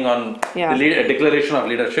dilly-dallying on the declaration of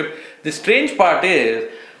leadership. The strange part is,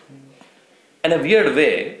 in a weird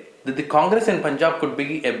way, that the Congress in Punjab could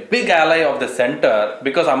be a big ally of the centre,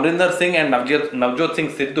 because Amrinder Singh and Navjot Singh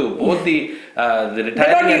Sidhu, both the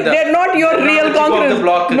retiring they're not your real Congress.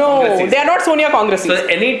 No, they are not Sonia Congress. So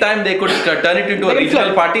anytime they could turn it into a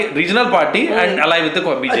regional party and ally with the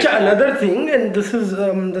BJP. Another thing, and this is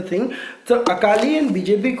the thing. So Akali and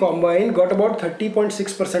BJP combined got about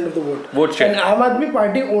 30.6% of the vote share. And Aam Aadmi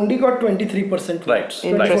Party only got 23% votes.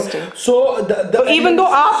 Interesting. So even though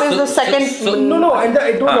AAP is the second... and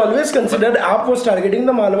it was always considered AAP was targeting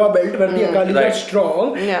the Malwa belt where the Akalis are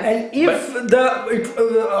strong. And if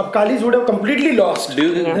Akalis would have completely lost...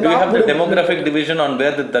 Do you have the demographic division on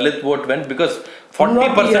where the Dalit vote went? Because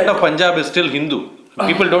 40% of Punjab is still Hindu.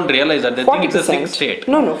 People don't realize that. They think it's a sick state.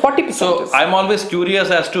 No, 40%. So I'm always curious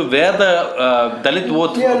as to where the Dalit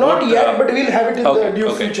vote... not yet, but we'll have it in the near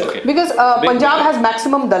future. Okay. Because Punjab has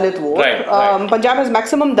maximum Dalit vote. Punjab has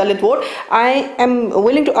maximum Dalit vote. I am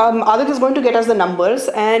willing to... Aadit is going to get us the numbers,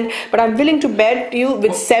 but I'm willing to bet you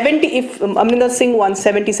with 70, if Amrinder Singh won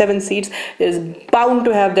 77 seats, is bound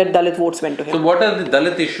to have that Dalit votes went to him. So what are the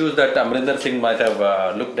Dalit issues that Amrinder Singh might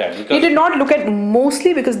have looked at? He did not look at,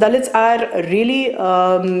 mostly because Dalits are really...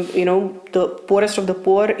 the poorest of the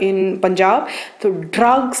poor in Punjab, so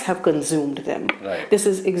drugs have consumed them. This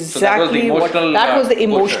is exactly that was the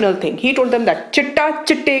emotional thing. He told them that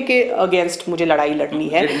chitte ke against mujhe ladai ladni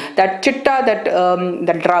hai. That chitta,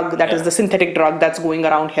 that drug, that is the synthetic drug that's going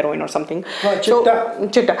around, heroin or something.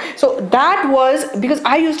 Chitta. So that was, because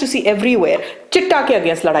I used to see everywhere, chitta ke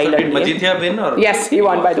against ladai ladni hai. Did Majithia win? Or? Yes, he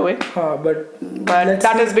won, by the way. But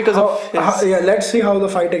that is because of let's see how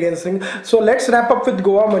the fight against things. So let's wrap up with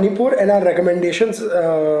Goa, Manipur, and our recommendations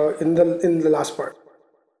in the last part.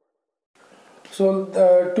 So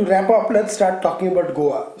to wrap up, let's start talking about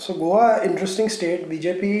Goa. So Goa, interesting state.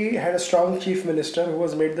 BJP had a strong chief minister who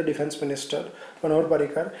was made the defense minister, Manohar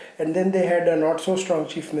Parrikar, and then they had a not so strong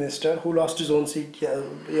chief minister who lost his own seat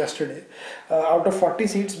yesterday. Out of 40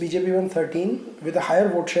 seats, BJP won 13 with a higher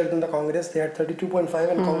vote share than the Congress. They had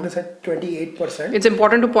 32.5 and Congress had 28%. It's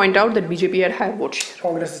important to point out that BJP had higher vote share.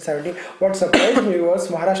 Congress is 70. What surprised me was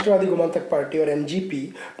Maharashtra Gomantak Party, or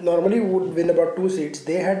MGP, normally would win about 2 seats.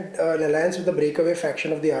 They had an alliance with the breakaway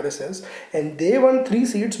faction of the RSS, and they won 3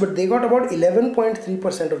 seats, but they got about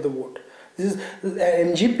 11.3% of the vote. This is,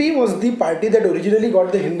 MGP was the party that originally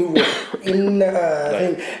got the Hindu vote in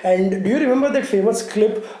thing. And do you remember that famous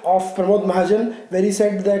clip of Pramod Mahajan where he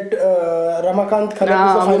said that Ramakant Khalap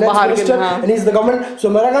is the finance minister and he's the government. So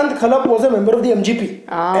Ramakant Khalap was a member of the MGP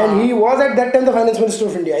and he was at that time the finance minister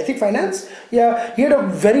of India. I think finance. Yeah, he had a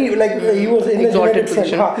very he was in exalted a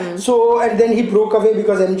position. So and then he broke away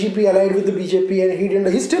because MGP allied with the BJP and he didn't.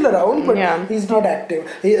 He's still around, but he's not active.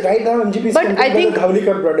 Right now MGP is controlled by the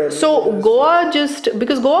Ghavlikar brothers. So Goa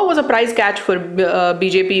because Goa was a prize catch for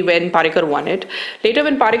BJP when Parikar won it. Later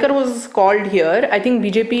when Parikar was called here, I think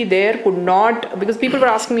BJP there could not, because people were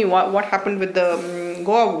asking me what happened with the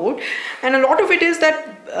Goa vote, and a lot of it is that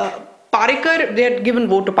Parikar, they had given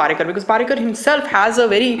vote to Parikar because Parikar himself has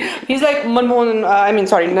he's like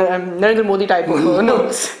Narendra Modi type of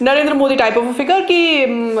Narendra Modi type of a figure ki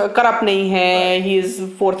corrupt nahi hai, he is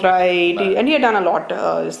forthright, and he had done a lot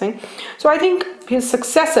this thing. So I think his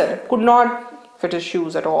successor could not fit his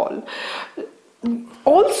shoes at all.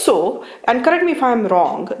 Also, and correct me if I'm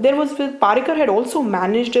wrong, Parikar had also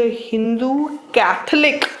managed a Hindu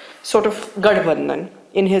Catholic sort of Gadbandhan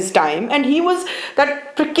in his time, and he was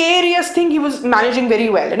that precarious thing he was managing very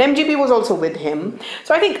well, and MGP was also with him.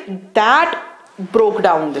 So I think that broke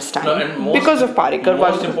down this time because of Parikar.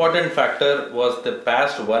 Most important factor was the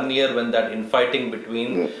past 1 year when that infighting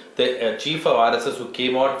between the chief of RSS who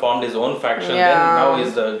came out, formed his own faction, and now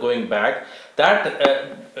is going back. That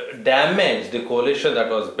damaged the coalition that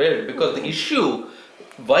was built, because the issue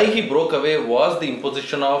why he broke away was the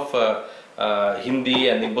imposition of Hindi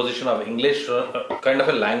and the imposition of English, kind of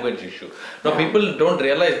a language issue. Now people don't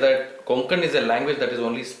realize that Konkan is a language that is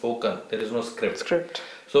only spoken. There is no script.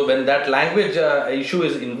 So when that language issue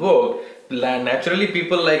is invoked, naturally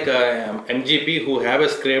people like MGP who have a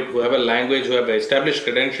script, who have a language, who have established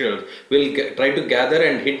credentials will try to gather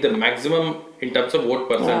and hit the maximum in terms of vote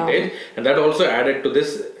percentage, and that also added to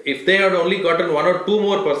this. If they had only gotten 1 or 2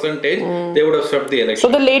 more percentage, they would have swept the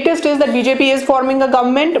election. So the latest is that BJP is forming a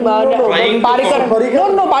government.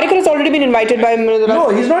 Parikar has already been invited by. No,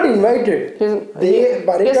 he's not invited.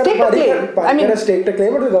 Parikar has staked a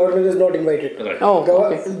claim, but the government is not invited. Right.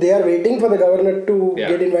 They are waiting for the governor to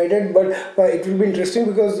get invited, but it will be interesting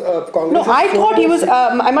because Congress. No, I thought he was.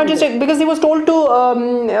 I might just check, because he was told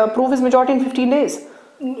to prove his majority in 15 days.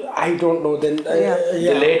 I don't know then.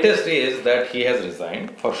 The latest is that he has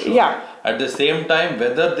resigned for sure. At the same time,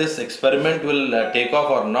 whether this experiment will take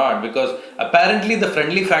off or not, because apparently the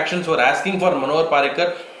friendly factions were asking for Manohar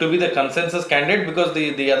Parikar to be the consensus candidate, because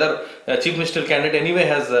the other chief minister candidate anyway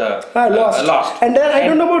has lost. And then I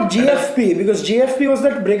don't know about GFP, because GFP was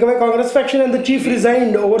that breakaway Congress faction and the chief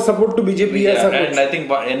resigned over support to BJP. And I think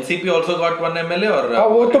NCP also got 1 MLA or.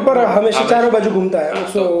 वो तो पर हमेशा चारों बाजू घूमता है.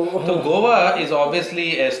 So Goa is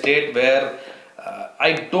obviously a state where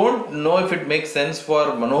I don't know if it makes sense for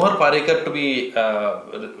Manohar Parikar to be,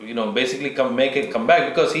 basically make a comeback,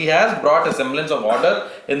 because he has brought a semblance of order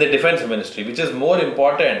in the defense ministry, which is more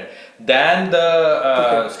important than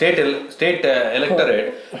the state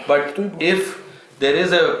electorate. But if there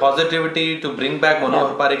is a positivity to bring back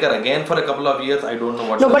Manohar Parikar again for a couple of years, I don't know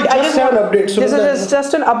what. No, but I just have an update. This is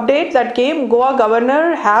just an update that came. Goa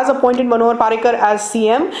governor has appointed Manohar Parikar as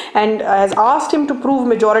CM and has asked him to prove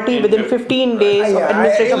majority within 15 days of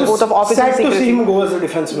administration of oath of office and secrecy. Sad to see him go as a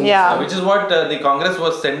defense minister. Which is what the Congress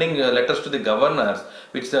was sending letters to the governors,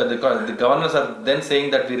 which the governors are then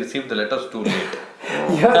saying that we received the letters too late.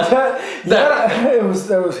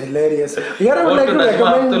 That was hilarious. Here I would like to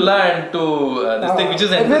recommend and to this thing, which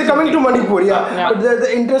is we're coming to Manipur, But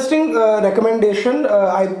the interesting recommendation,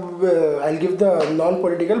 I'll give the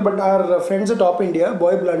non-political, but our friends at Top India,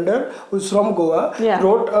 Boy Blunder, who's from Goa,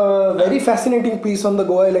 wrote a very fascinating piece on the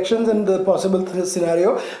Goa elections and the possible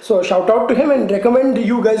scenario. So shout out to him and recommend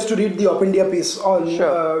you guys to read the Top India piece on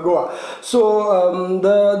Goa. So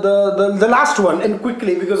the last one, and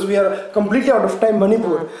quickly because we are completely out of time,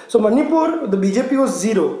 Manipur. So Manipur, the BJP was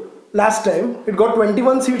 0 last time. It got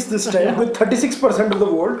 21 seats this time with 36% of the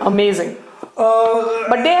vote. Amazing.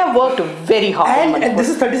 But they have worked very hard. And this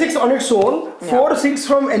is 36 on its own. 4 seats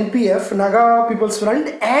from NPF, Naga People's Front,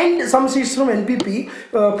 and some seats from NPP,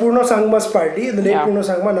 Purno Sangma's party, the late Purno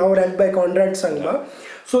Sangma, now ranked by Conrad Sangma.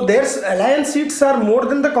 So their alliance seats are more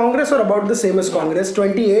than the Congress, or about the same as Congress,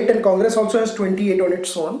 28, and Congress also has 28 on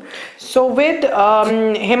its own. So with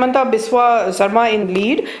Hemanta Biswa Sarma in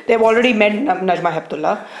lead, they've already met Najma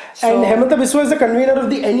Heptullah. And Hemanta Biswa is the convener of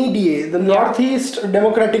the NEDA, the Northeast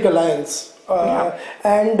Democratic Alliance.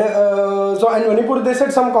 And Manipur, they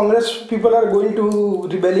said some Congress people are going to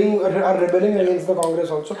rebelling against the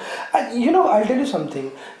Congress also. I'll tell you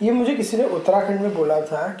something. ये मुझे किसी ने उत्तराखंड में बोला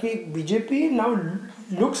था कि BJP now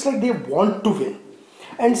looks like they want to win.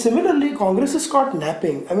 And similarly, Congress is caught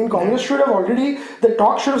napping. I mean, Congress should have already, the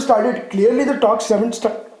talk should have started. Clearly, the talks haven't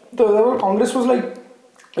started. Congress was like,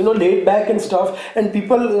 laid back and stuff. And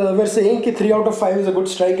people were saying that 3 out of 5 is a good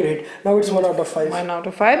strike rate. Now it's 1 out of 5. 1 out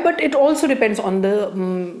of 5. But it also depends on the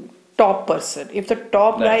top person. If the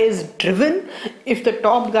top guy is driven, if the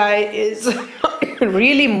top guy is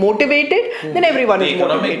really motivated, then everyone is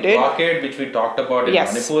motivated. The economic blockade which we talked about in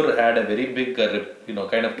Manipur had a very big,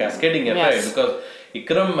 kind of cascading effect because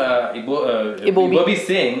Ikram Ibobi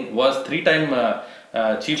Singh was 3-time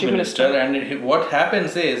Chief Minister, and what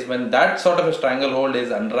happens is when that sort of a stranglehold is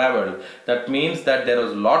unraveled, that means that there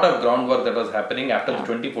was a lot of groundwork that was happening after the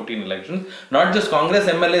 2014 elections. Not just Congress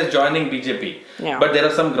MLAs joining BJP, but there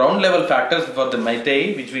are some ground level factors for the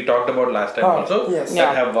Meitei, which we talked about last time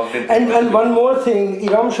that have worked in. And one more thing,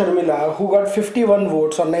 Iram Sharmila, who got 51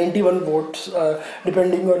 votes or 91 votes,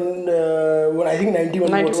 depending on, I think 91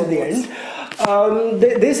 votes in the end.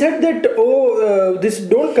 They said that this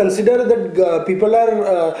don't consider that people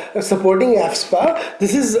are supporting AFSPA.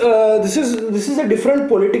 This is a different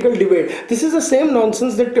political debate. This is the same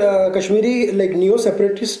nonsense that Kashmiri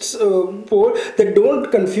neo-separatists poll, that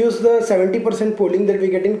don't confuse the 70% polling that we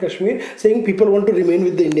get in Kashmir saying people want to remain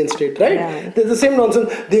with the Indian state, right? Yeah. There's the same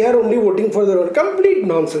nonsense. They are only voting for their own. Complete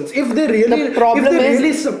nonsense. If they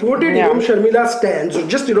really supported Iram Sharmila's stance, or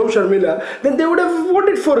just Iram Sharmila, then they would have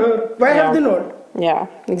voted for her. Why have they not? Yeah,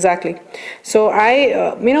 exactly. So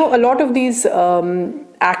a lot of these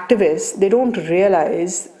activists, they don't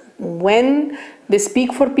realize when they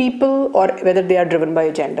speak for people or whether they are driven by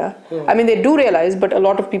agenda. I mean, they do realize, but a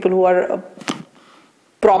lot of people who are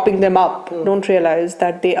propping them up don't realize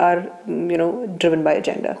that they are, driven by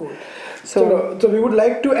agenda. Cool. So we would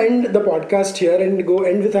like to end the podcast here and go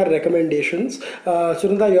end with our recommendations.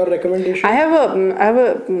 Sunanda, your recommendation? I have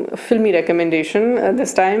a filmy recommendation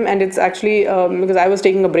this time, and it's actually because I was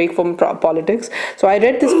taking a break from politics. So I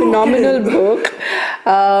read this phenomenal book,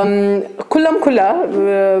 Kulam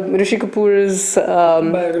Kula, Rishi Kapoor's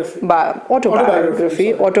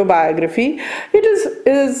autobiography. It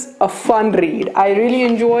is a fun read. I really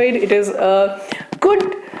enjoyed. It is a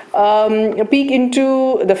good peek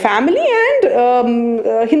into the family and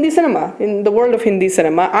Hindi cinema, in the world of Hindi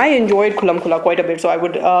cinema. I enjoyed Kulam Kula quite a bit, so I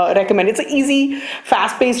would recommend. It's an easy,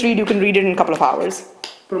 fast-paced read. You can read it in a couple of hours.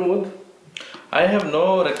 Pramod? I have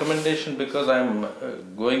no recommendation because I'm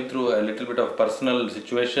going through a little bit of personal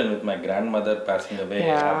situation with my grandmother passing away.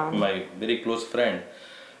 My very close friend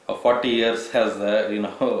of 40 years has,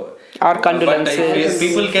 our condolences.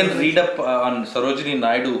 People can read up on Sarojini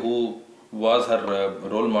Naidu, who was her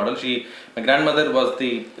role model. My grandmother was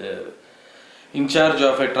the in charge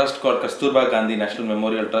of a trust called Kasturba Gandhi National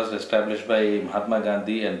Memorial Trust, established by Mahatma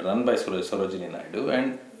Gandhi and run by Sarojini Naidu.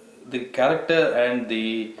 And the character and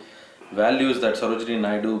the values that Sarojini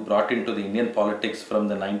Naidu brought into the Indian politics from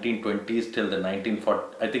the 1920s till the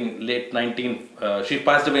 1940, I think she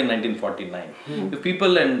passed away in 1949. If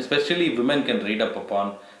people, and especially women, can read up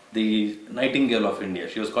upon the Nightingale of India.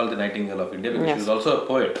 She was called the Nightingale of India because she was also a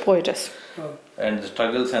poetess. And the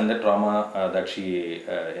struggles and the trauma that she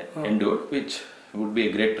endured, which would be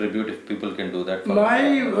a great tribute if people can do that.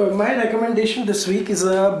 My recommendation this week is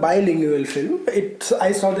a bilingual film.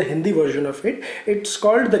 I saw the Hindi version of it. It's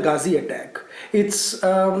called The Ghazi Attack. It's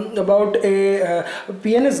about a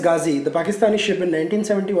PNS Ghazi. The Pakistani ship in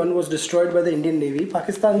 1971 was destroyed by the Indian Navy.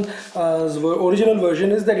 Pakistan's original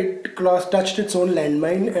version is that it touched its own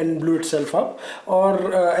landmine and blew itself up.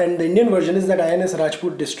 And the Indian version is that INS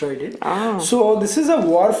Rajput destroyed it. So this is a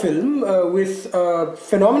war film with a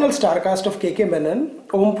phenomenal star cast of K.K. Menon,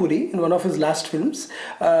 Om Puri in one of his last films,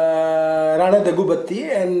 Rana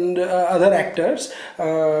Daggubatti and other actors.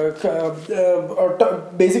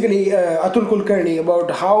 Basically, Atul Kulkarni,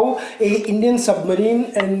 about how a Indian submarine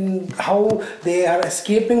and how they are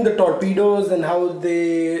escaping the torpedoes and how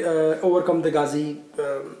they overcome the Ghazi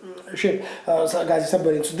ship, Ghazi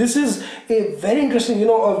submarine. So this is a very interesting,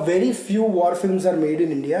 a very few war films are made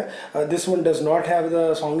in India. This one does not have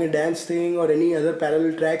the song and dance thing or any other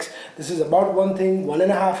parallel tracks. This is about one thing,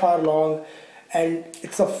 1.5 hour long, and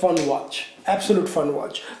it's a fun watch. Absolute fun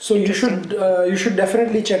watch. So you should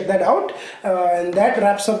definitely check that out. And that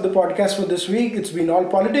wraps up the podcast for this week. It's been all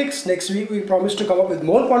politics. Next week we promise to come up with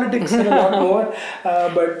more politics and a lot more.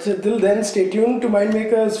 But till then, stay tuned to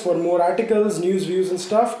Mindmakers for more articles, news, views and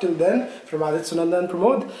stuff. Till then, from Aadit, Sunanda and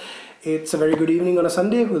Pramod, it's a very good evening on a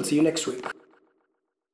Sunday. We'll see you next week.